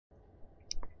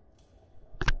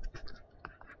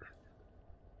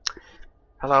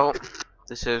Hello,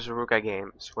 this is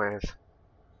RudeGuyGames with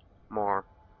more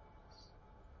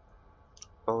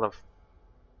full of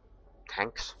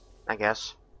tanks, I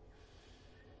guess.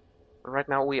 Right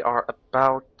now we are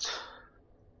about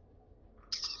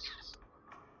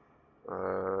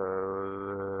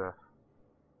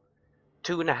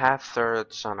 2.5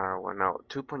 thirds on our way. No,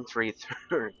 2.3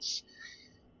 thirds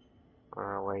on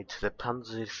our way to the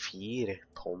Panzer IV.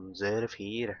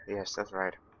 Yes, that's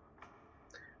right.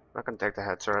 I'm not gonna take the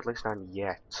head, sir. At least not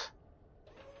yet.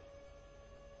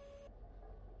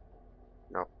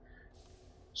 No.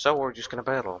 So we're just gonna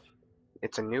battle.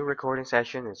 It's a new recording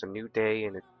session. It's a new day,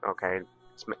 and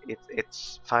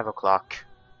it's 5 o'clock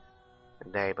a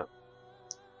day. But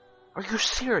are you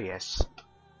serious?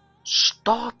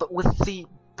 Stop with the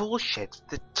bullshit.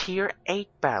 The tier 8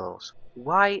 battles.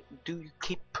 Why do you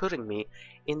keep putting me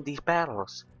in these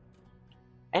battles?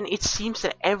 And it seems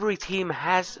that every team,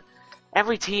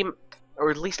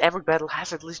 or at least every battle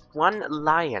has at least one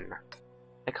lion.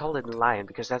 I call it lion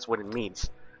because that's what it means.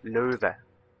 Löwe.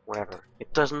 Whatever.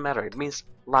 It doesn't matter. It means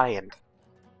lion.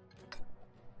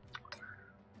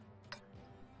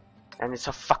 And it's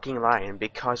a fucking lion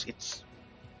because it's...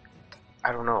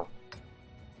 I don't know.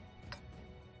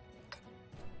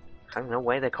 I don't know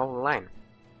why they call it a lion.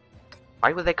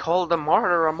 Why would they call the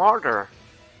martyr a martyr?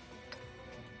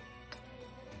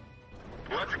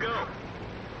 Let's go.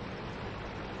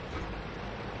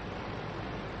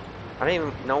 I don't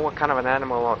even know what kind of an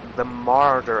animal the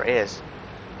martyr is.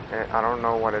 I don't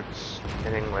know what it's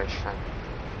in English. I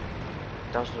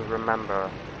doesn't remember.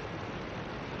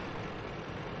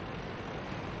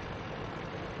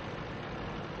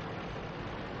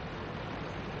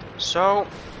 So,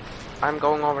 I'm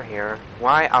going over here.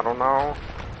 Why? I don't know.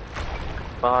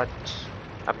 But,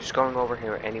 I'm just going over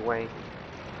here anyway.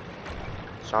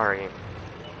 Sorry.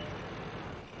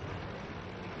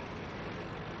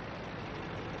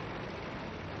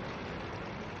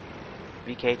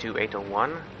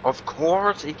 VK2801. Of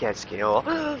course he gets killed.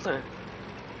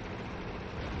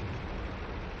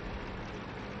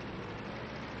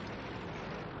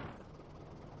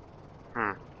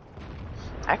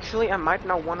 Actually, I might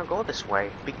not want to go this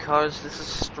way, because this is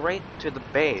straight to the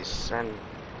base, and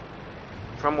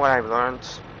from what I've learned,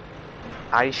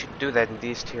 I should do that in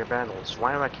these tier battles.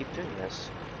 Why do I keep doing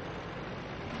this?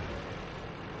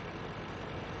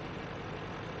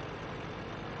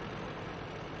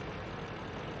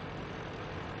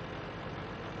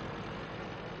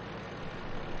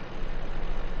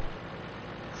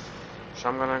 So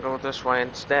I'm gonna go this way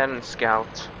instead and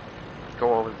scout.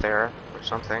 Go over there or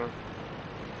something.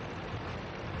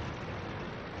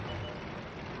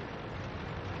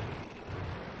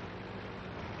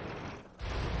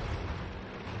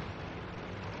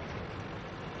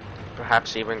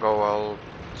 Perhaps even go all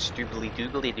stoobly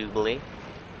doobly doobly.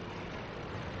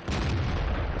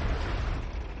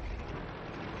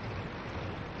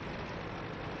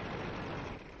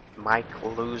 Mike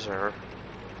Loser.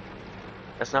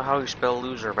 That's not how you spell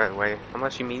loser, by the way.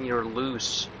 Unless you mean you're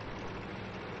loose.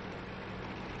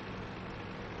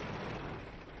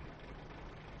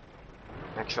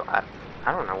 Actually, I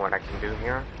don't know what I can do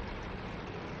here.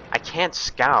 I can't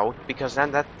scout, because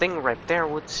then that thing right there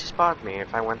would spot me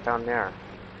if I went down there.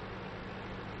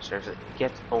 Seriously,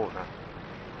 get over.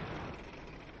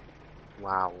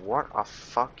 Wow, what a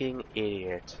fucking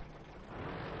idiot.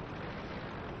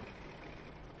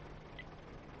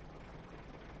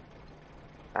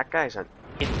 That guy's an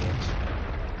idiot.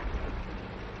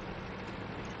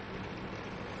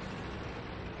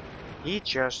 He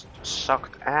just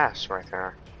sucked ass right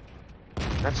there.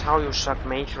 That's how you suck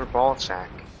Major Ballsack.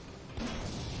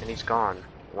 And he's gone.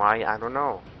 Why? I don't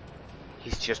know.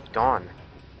 He's just gone.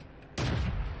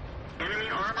 Enemy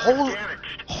armor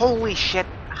damaged. Holy shit.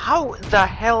 How the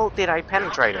hell did I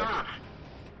penetrate it?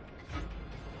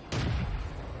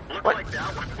 Looks What? like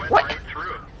that one went What? right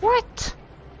through. What?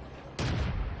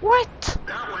 What?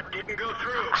 That one didn't go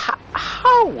through. How?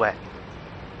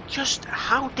 Just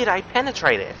how did I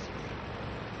penetrate it?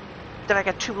 Did I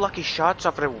get 2 lucky shots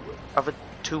of the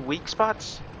 2 weak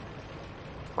spots?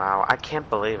 Wow, I can't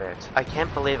believe it. I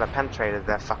can't believe I penetrated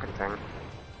that fucking thing.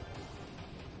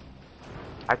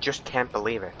 I just can't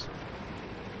believe it.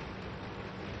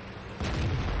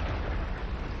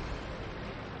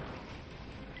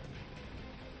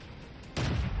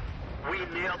 We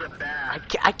nailed it bad.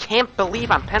 I can't believe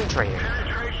I'm penetrating.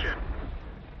 Penetration.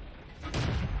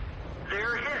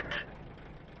 They're hit.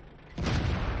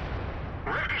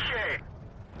 Ricochet.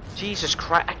 Jesus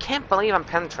Christ, I can't believe I'm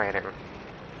penetrating.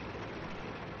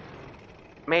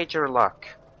 Major luck.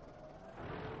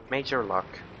 Major luck.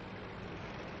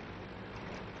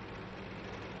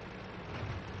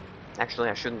 Actually,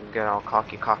 I shouldn't get all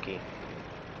cocky.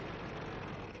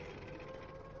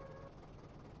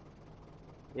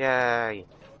 Yay!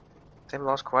 They've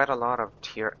lost quite a lot of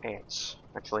tier 8s.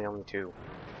 Actually, only 2.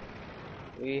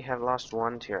 We have lost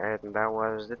 1 tier 8, and that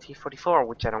was the T-44,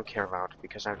 which I don't care about,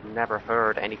 because I've never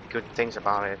heard any good things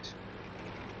about it.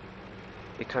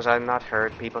 Because I've not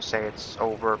heard people say it's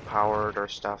overpowered or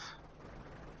stuff.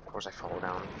 Of course I fall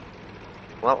down.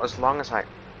 Well, as long as I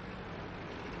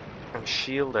am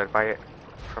shielded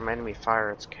from enemy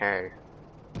fire, it's okay.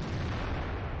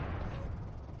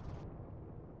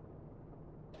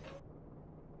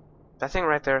 That thing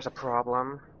right there is a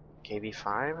problem.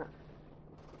 KV5.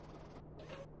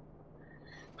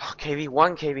 Oh, KV1,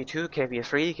 KV2,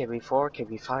 KV3, KV4,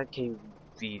 KV5,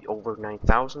 KV over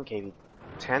 9,000, KV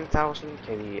 10,000,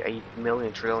 KV 8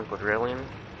 million trillion quadrillion.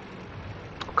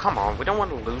 Oh, come on, we don't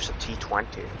want to lose a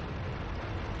T-20.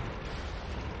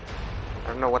 I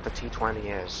don't know what the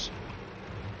T-20 is.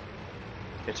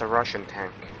 It's a Russian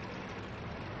tank.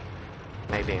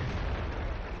 Maybe.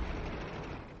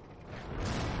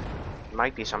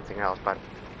 Might be something else, but...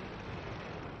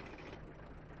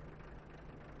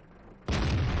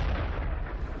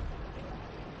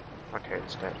 Okay,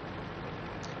 it's dead.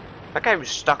 That guy was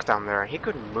stuck down there. He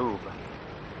couldn't move.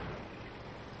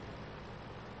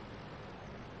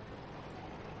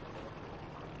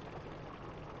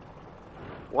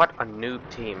 What a noob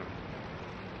team.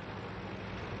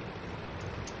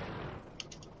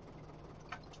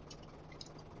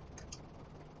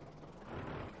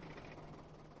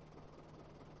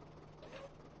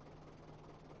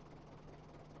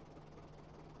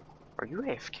 Are you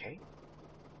AFK?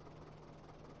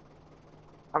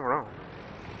 I don't know.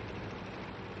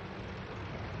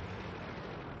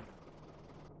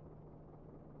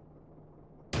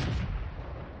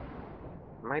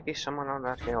 Might be someone on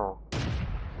that hill.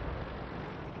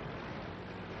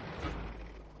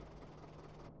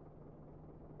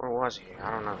 Where was he?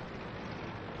 I don't know.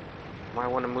 Might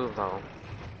want to move though.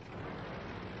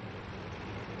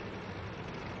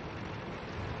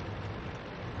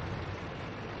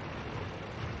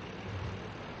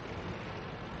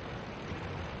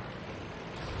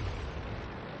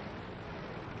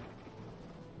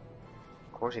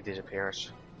 Of course he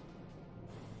disappears.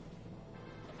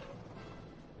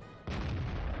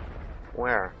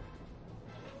 Where?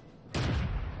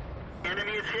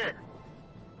 Enemy is hit.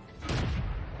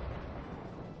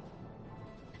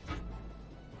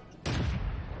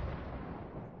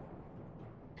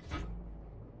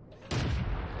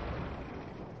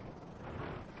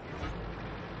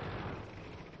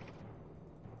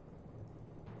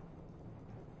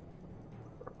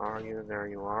 Are you? There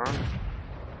you are.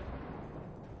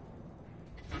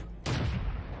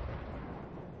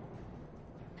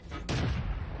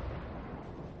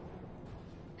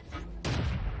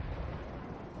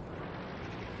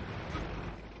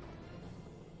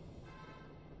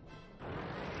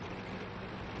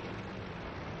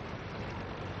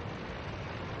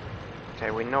 Okay,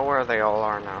 we know where they all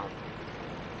are now.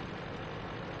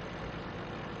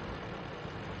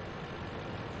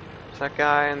 There's that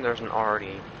guy, and there's an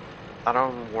RD. I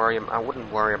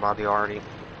wouldn't worry about the RD.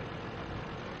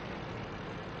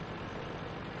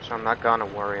 So I'm not gonna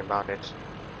worry about it.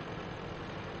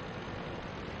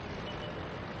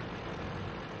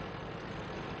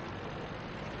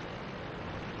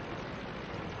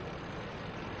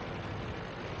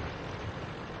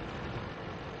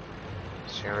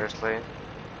 Seriously?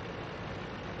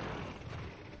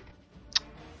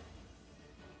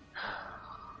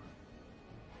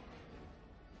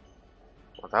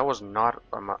 Well, that was not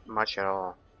much at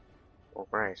all. Oh,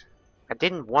 great. I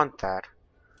didn't want that,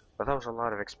 but that was a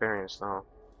lot of experience, though.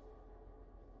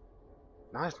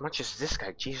 Not as much as this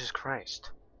guy, Jesus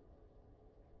Christ.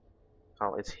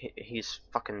 Oh, he's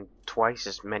fucking twice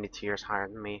as many tiers higher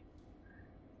than me.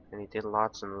 And he did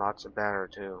lots and lots of better,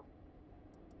 too.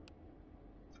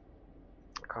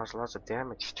 Caused lots of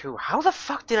damage, too. How the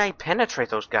fuck did I penetrate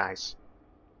those guys?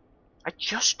 I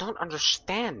just don't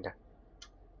understand.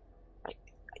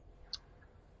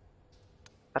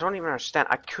 I don't even understand.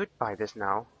 I could buy this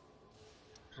now.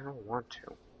 I don't want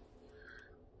to.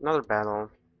 Another battle.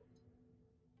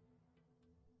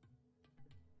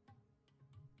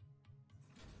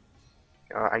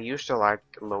 I used to like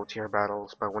low tier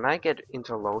battles, but when I get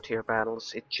into low tier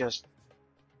battles, it just...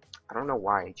 I don't know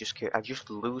why. I just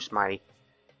lose my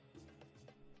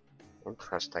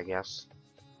interest, I guess.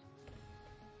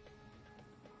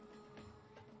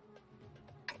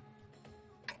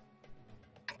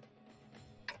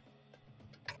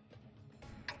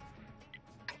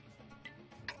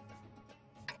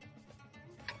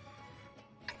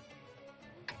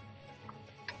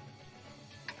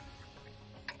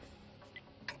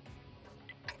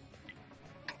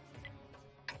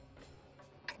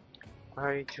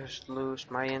 I just lose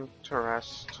my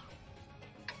interest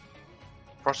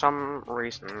for some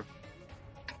reason.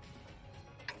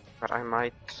 But I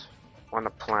might want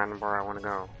to plan where I want to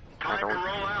go. Time to roll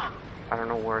out. I don't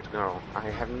know where to go.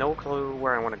 I have no clue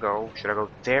where I want to go. Should I go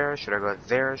there? Should I go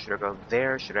there? Should I go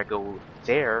there? Should I go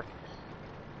there?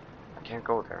 I can't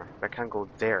go there. I can't go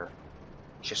there.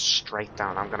 Just straight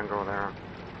down. I'm gonna go there.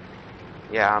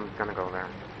 Yeah, I'm gonna go there.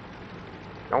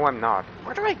 No, I'm not.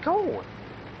 Where do I go?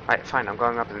 Alright, fine. I'm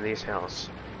going up in these hills.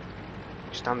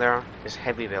 Just down there is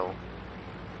Heavyville.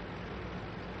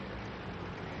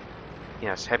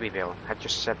 Yes, Heavyville. I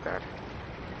just said that.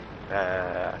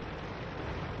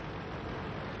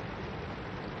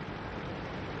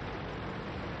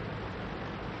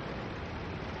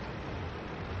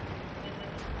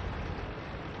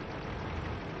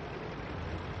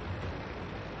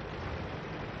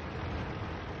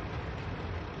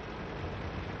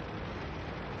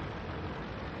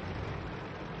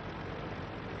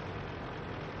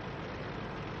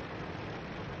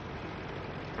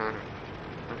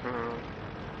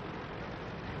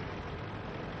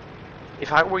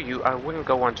 If I were you, I wouldn't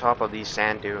go on top of these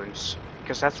sand dunes,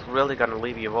 because that's really gonna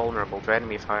leave you vulnerable to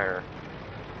enemy fire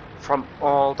from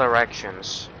all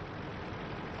directions.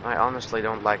 I honestly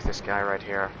don't like this guy right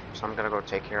here, so I'm gonna go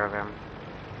take care of him.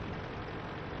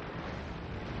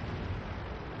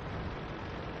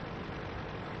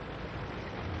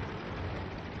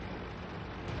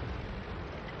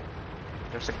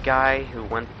 There's a guy who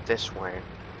went this way.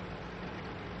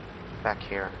 Back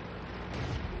here.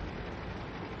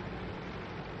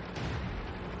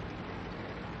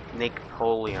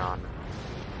 Napoleon.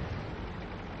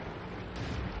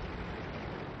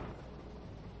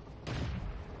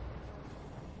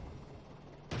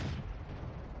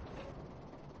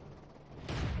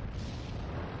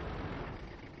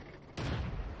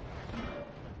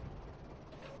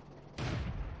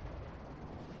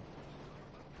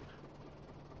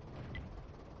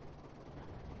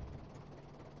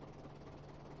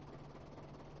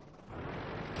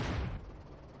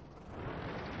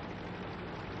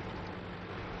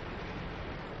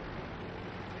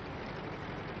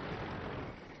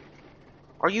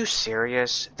 Are you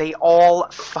serious? They all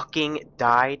fucking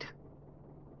died?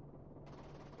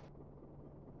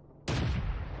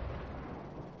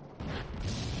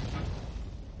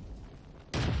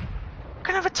 What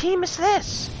kind of a team is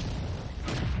this?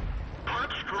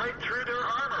 Punched right through their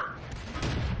armor.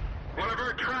 One of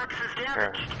our tracks is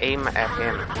Here, damaged. aim at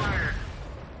him. Acquired.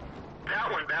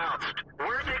 That one bounced.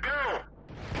 Where'd they go?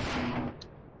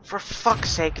 For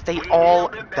fuck's sake, they all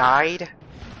died?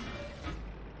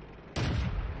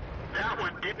 That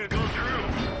one didn't go through.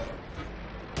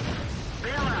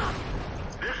 Bail out.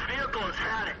 This vehicle has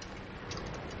had it.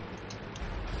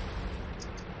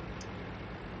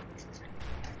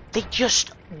 They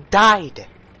just died.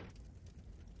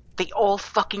 They all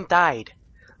fucking died.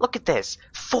 Look at this.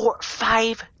 4,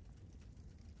 5.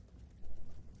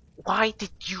 Why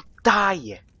did you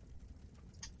die?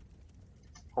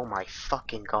 Oh my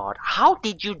fucking god. How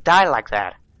did you die like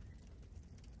that?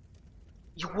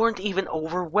 You weren't even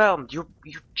overwhelmed. You're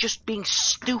just being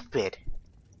stupid.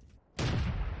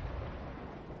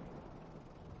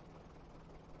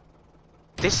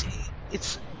 This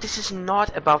is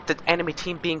not about the enemy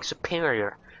team being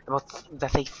superior. About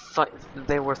that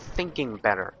they were thinking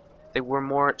better. They were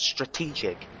more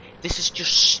strategic. This is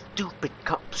just stupid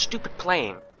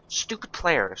playing. Stupid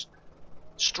players.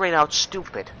 Straight out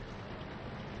stupid.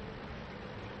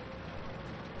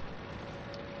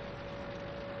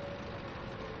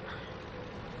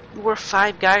 You were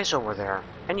 5 guys over there,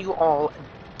 and you all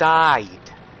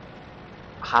died.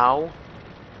 How?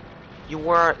 You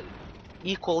were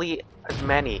equally as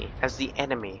many as the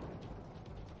enemy.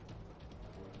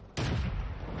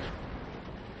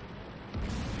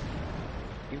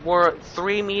 You were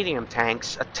 3 medium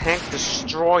tanks, a tank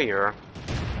destroyer,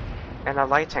 and a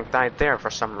light tank died there for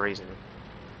some reason.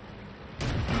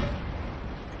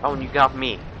 Oh, and you got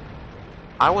me.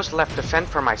 I was left to fend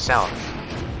for myself.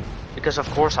 Because of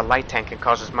course a light tank can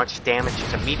cause as much damage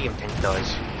as a medium tank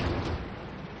does.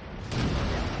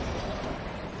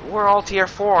 We're all tier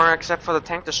 4 except for the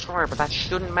tank destroyer, but that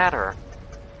shouldn't matter.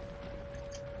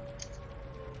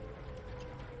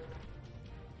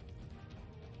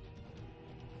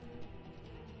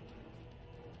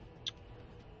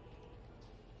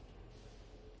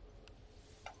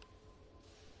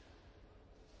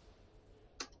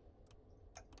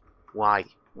 Why?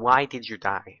 Why did you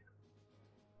die?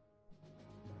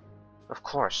 Of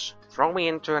course. Throw me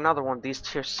into another one of these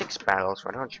tier 6 battles,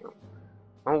 why don't you?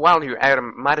 Oh, while you're at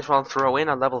 'em, might as well throw in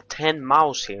a level 10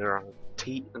 mouse here.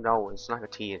 No, it's not a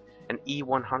T, an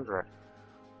E100.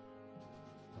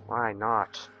 Why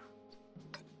not?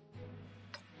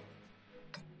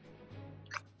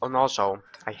 Oh, and also,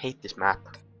 I hate this map.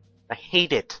 I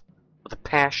hate it with a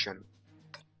passion.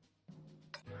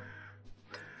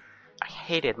 I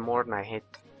hate it more than I hate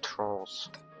trolls.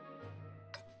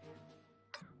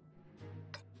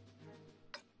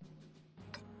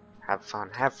 Have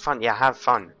fun, yeah, have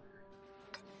fun.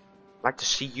 I'd like to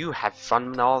see you have fun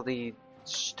when all the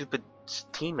stupid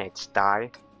teammates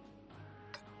die.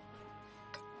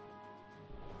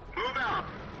 Move out.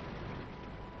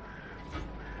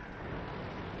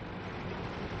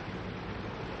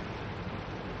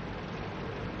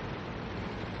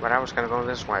 But I was gonna go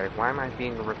this way. Why am I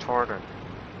being retarded?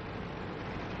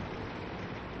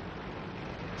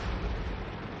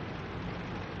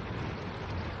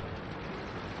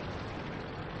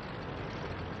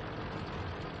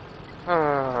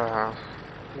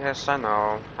 Yes, I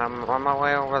know. I'm on my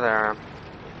way over there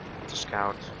to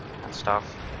scout and stuff.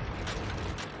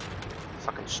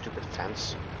 Fucking stupid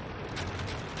fence.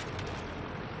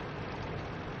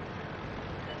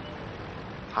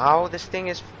 How this thing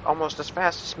is almost as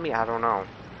fast as me, I don't know.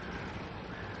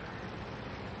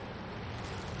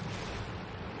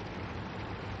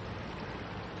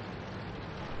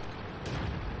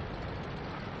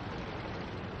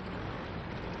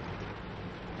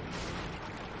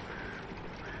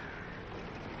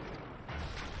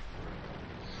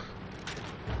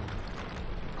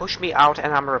 Push me out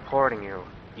and I'm reporting you.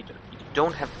 You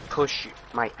don't have to push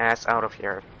my ass out of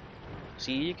here.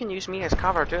 See, you can use me as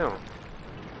cover too.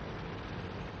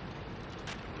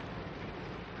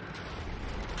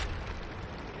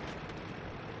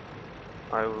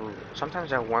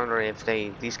 Sometimes I wonder if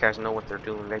these guys know what they're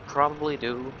doing. They probably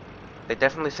do. They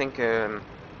definitely think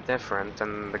different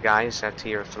than the guys at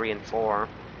tier 3 and 4.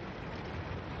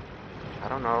 I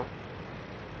don't know.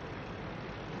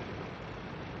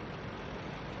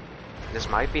 This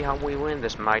might be how we win,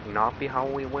 this might not be how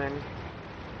we win.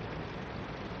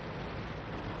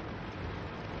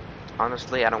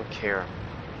 Honestly, I don't care.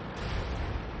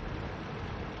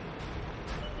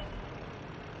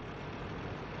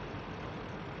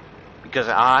 Because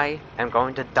I am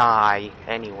going to die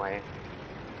anyway.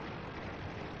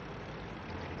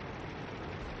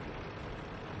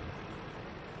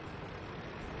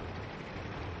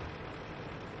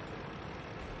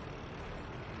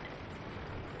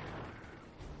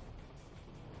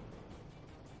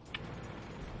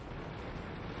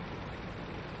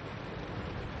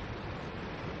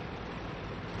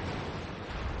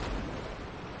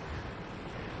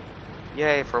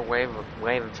 Yay for wave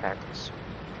effects.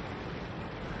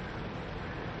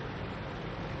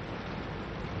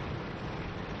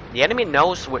 The enemy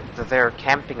knows that they're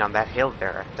camping on that hill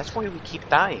there. That's why we keep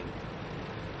dying.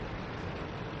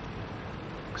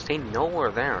 Because they know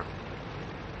we're there.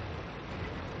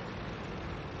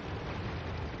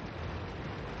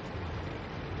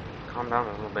 Calm down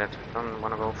a little bit. Don't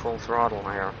want to go full throttle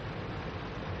here.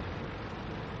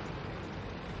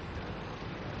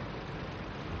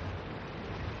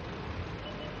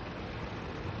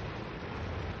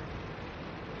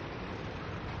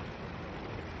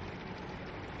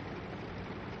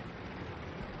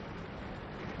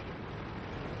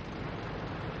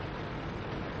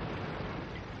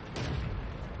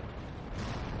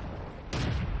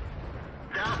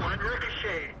 That one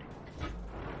ricocheted.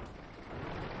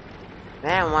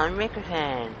 That one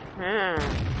ricocheted.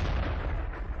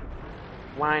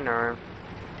 Whiner.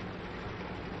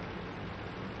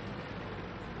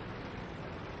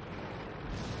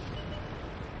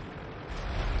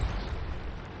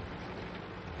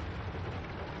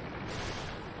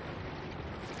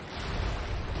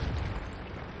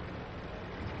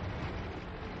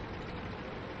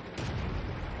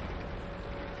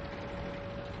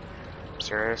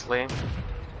 Seriously?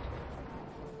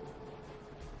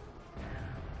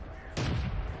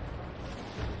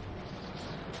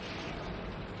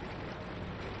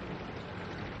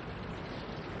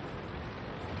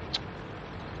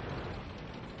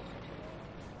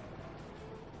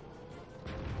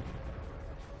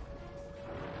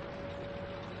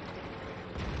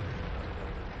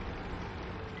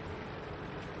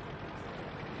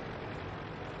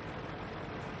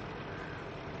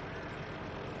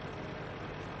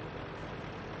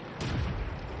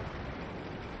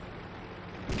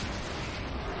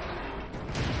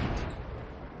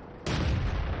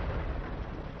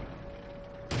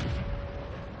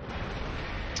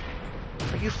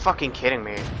 Are you fucking kidding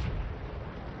me?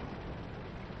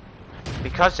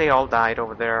 Because they all died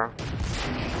over there.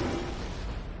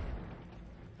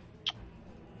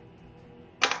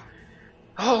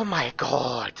 Oh my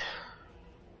god.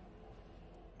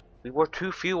 We were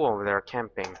too few over there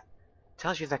camping.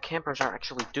 Tells you that campers are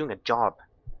actually doing a job.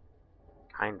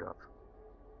 Kind of.